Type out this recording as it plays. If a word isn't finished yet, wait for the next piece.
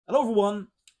Hello everyone,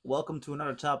 welcome to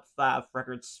another Top 5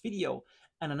 Records video,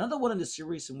 and another one in the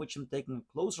series in which I'm taking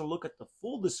a closer look at the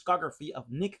full discography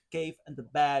of Nick Cave and the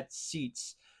Bad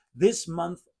Seeds. This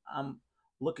month I'm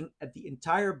looking at the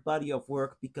entire body of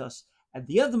work because at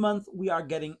the end of the month we are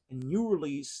getting a new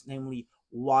release, namely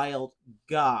Wild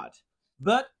God.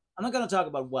 But I'm not going to talk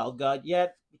about Wild God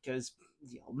yet because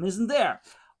the album isn't there.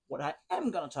 What I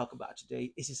am going to talk about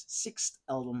today is his sixth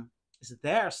album, is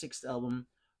their sixth album,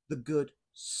 The Good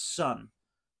Son.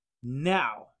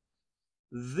 Now,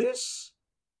 this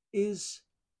is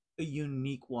a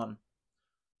unique one.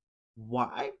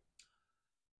 Why?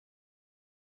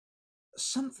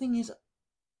 Something is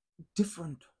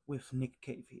different with Nick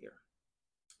Cave here.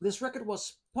 This record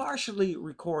was partially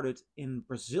recorded in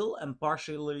Brazil and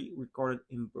partially recorded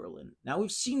in Berlin. Now, we've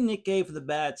seen Nick Cave and the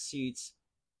Bad Seeds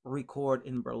record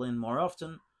in Berlin more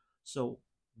often, so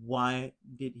why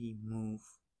did he move?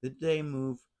 Did they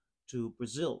move to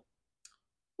Brazil?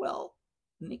 Well,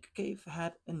 Nick Cave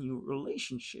had a new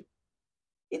relationship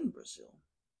in Brazil.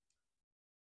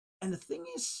 And the thing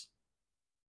is,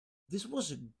 this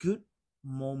was a good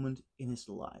moment in his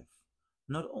life.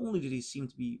 Not only did he seem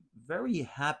to be very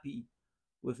happy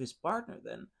with his partner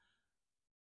then,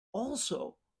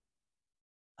 also,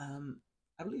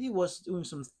 I believe he was doing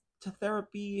some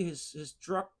therapy. His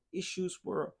drug issues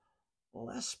were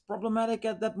less problematic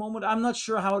at that moment. I'm not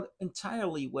sure how it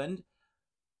entirely went,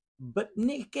 but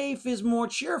Nick Cave is more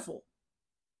cheerful.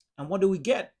 And what do we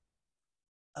get?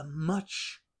 A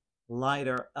much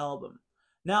lighter album.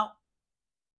 Now,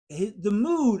 the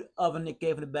mood of a Nick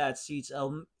Cave and the Bad Seeds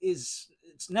album is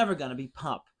it's never gonna be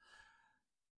pop.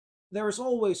 There is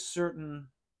always certain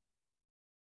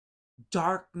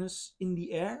darkness in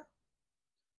the air,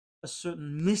 a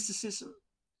certain mysticism,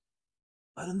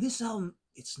 but on this album,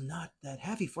 it's not that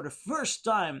heavy. For the first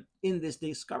time in this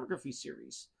Discography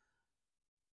series,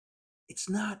 it's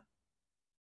not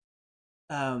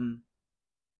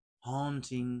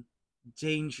haunting,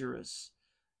 dangerous.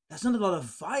 There's not a lot of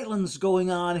violence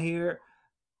going on here.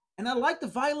 And I like the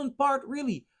violent part,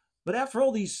 really. But after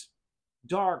all these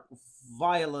dark,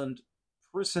 violent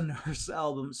Prisoners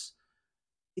albums,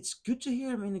 it's good to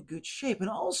hear him in a good shape. And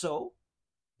also,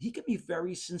 he can be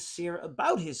very sincere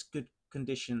about his good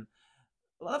condition.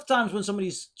 A lot of times when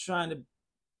somebody's trying to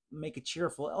make a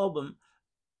cheerful album,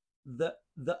 the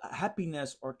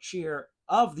happiness or cheer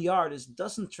of the artist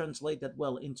doesn't translate that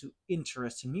well into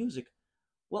interesting music.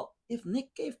 Well, if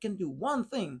Nick Cave can do one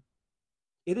thing,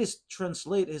 it is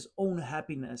translate his own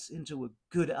happiness into a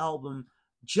good album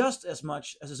just as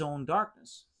much as his own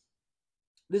darkness.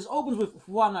 This opens with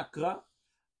Juanacra.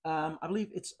 I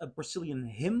believe it's a Brazilian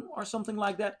hymn or something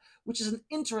like that, which is an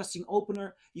interesting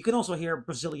opener. You can also hear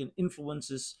Brazilian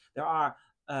influences. There are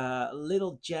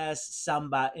little jazz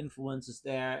samba influences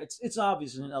there. It's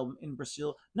obviously an album in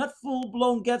Brazil, not full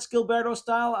blown Gets Gilberto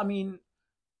style. I mean,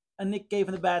 a Nick Cave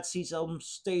and the Bad Seeds album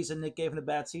stays a Nick Cave and the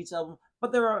Bad Seeds album,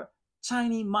 but there are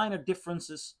tiny minor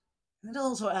differences, and it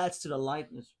also adds to the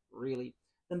lightness, really.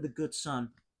 Then The Good Son.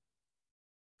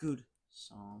 Good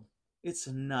song. It's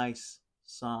a nice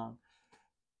song.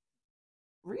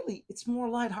 Really, it's more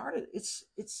lighthearted. It's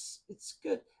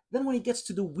good. Then when he gets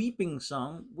to the Weeping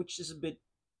song, which is a bit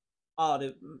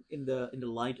odd in the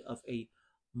light of a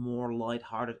more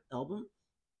lighthearted album,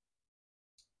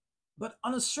 but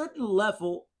on a certain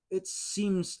level, it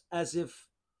seems as if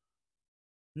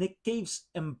Nick Cave's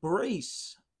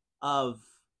embrace of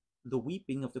the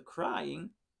weeping, of the crying,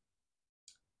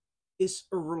 is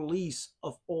a release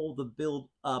of all the build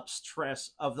up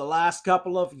stress of the last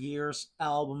couple of years,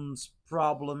 albums,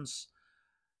 problems.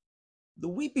 The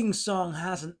Weeping song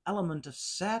has an element of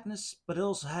sadness, but it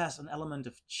also has an element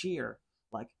of cheer,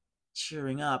 like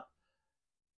cheering up.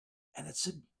 And it's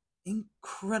an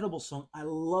incredible song. I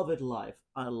love it live.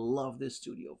 I love this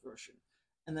studio version.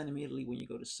 And then immediately when you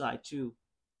go to side two,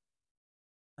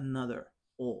 another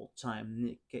all-time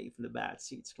Nick Cave and the Bad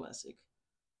Seeds classic,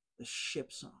 the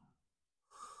Ship song.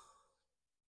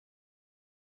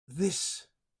 This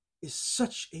is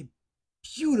such a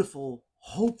beautiful,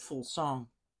 hopeful song.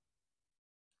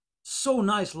 So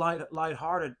nice,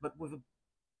 light-hearted, but with a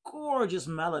gorgeous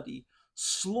melody,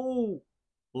 slow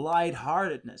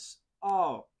lightheartedness.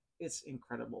 Oh, it's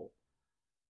incredible.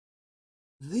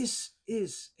 This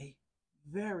is a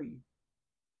very,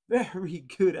 very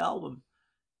good album.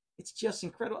 It's just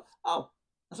incredible. Oh,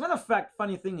 as a matter of fact,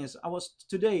 funny thing is, I was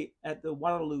today at the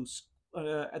Waterloo,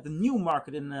 at the New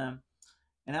Market in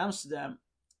Amsterdam,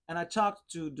 and I talked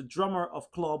to the drummer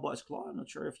of Claw Boys Claw. I'm not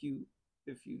sure if you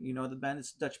know the band.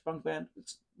 It's a Dutch punk band.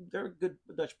 They're a good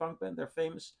Dutch punk band. They're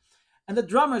famous. And the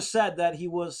drummer said that he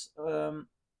was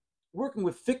working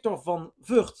with Victor van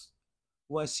Vught,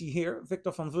 who I see here,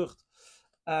 Victor van Vught,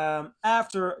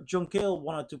 after John Cale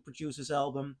wanted to produce his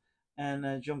album,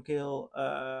 and John Cale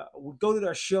would go to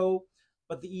their show,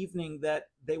 but the evening that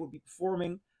they would be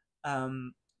performing,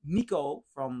 Nico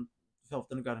from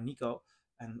Velvet Underground, Nico,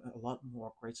 and a lot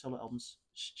more great solo albums,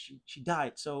 she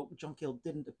died, so John Cale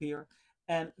didn't appear,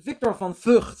 and Victor van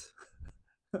Vught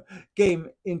came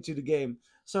into the game.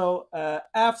 So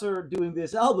after doing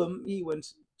this album, he went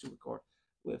to record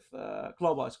with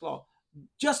Clawboy's Claw.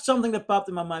 Just something that popped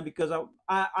in my mind because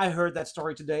I heard that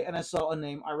story today and I saw a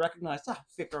name I recognized.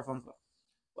 Victor van Gogh.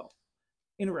 Well,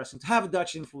 interesting to have a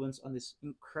Dutch influence on this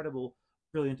incredible,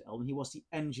 brilliant album. He was the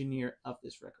engineer of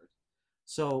this record.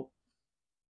 So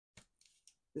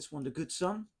this one, The Good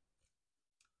Son,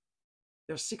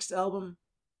 their sixth album,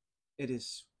 it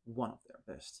is one of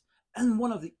their best and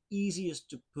one of the easiest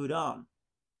to put on.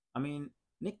 I mean,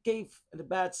 Nick Cave and the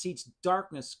Bad Seeds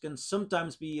Darkness can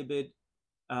sometimes be a bit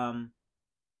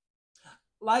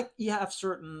like you have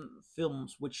certain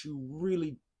films which you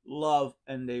really love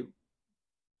and they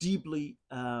deeply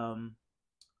and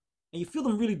you feel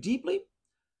them really deeply,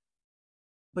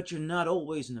 but you're not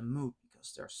always in the mood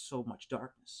because there's so much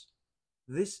darkness.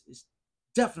 This is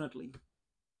definitely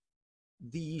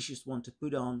the easiest one to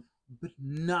put on, but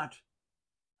not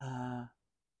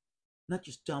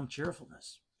just dumb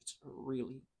cheerfulness. It's a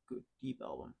really good deep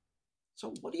album.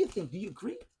 So what do you think? Do you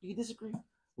agree? Do you disagree?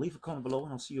 Leave a comment below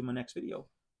and I'll see you in my next video.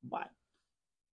 Bye.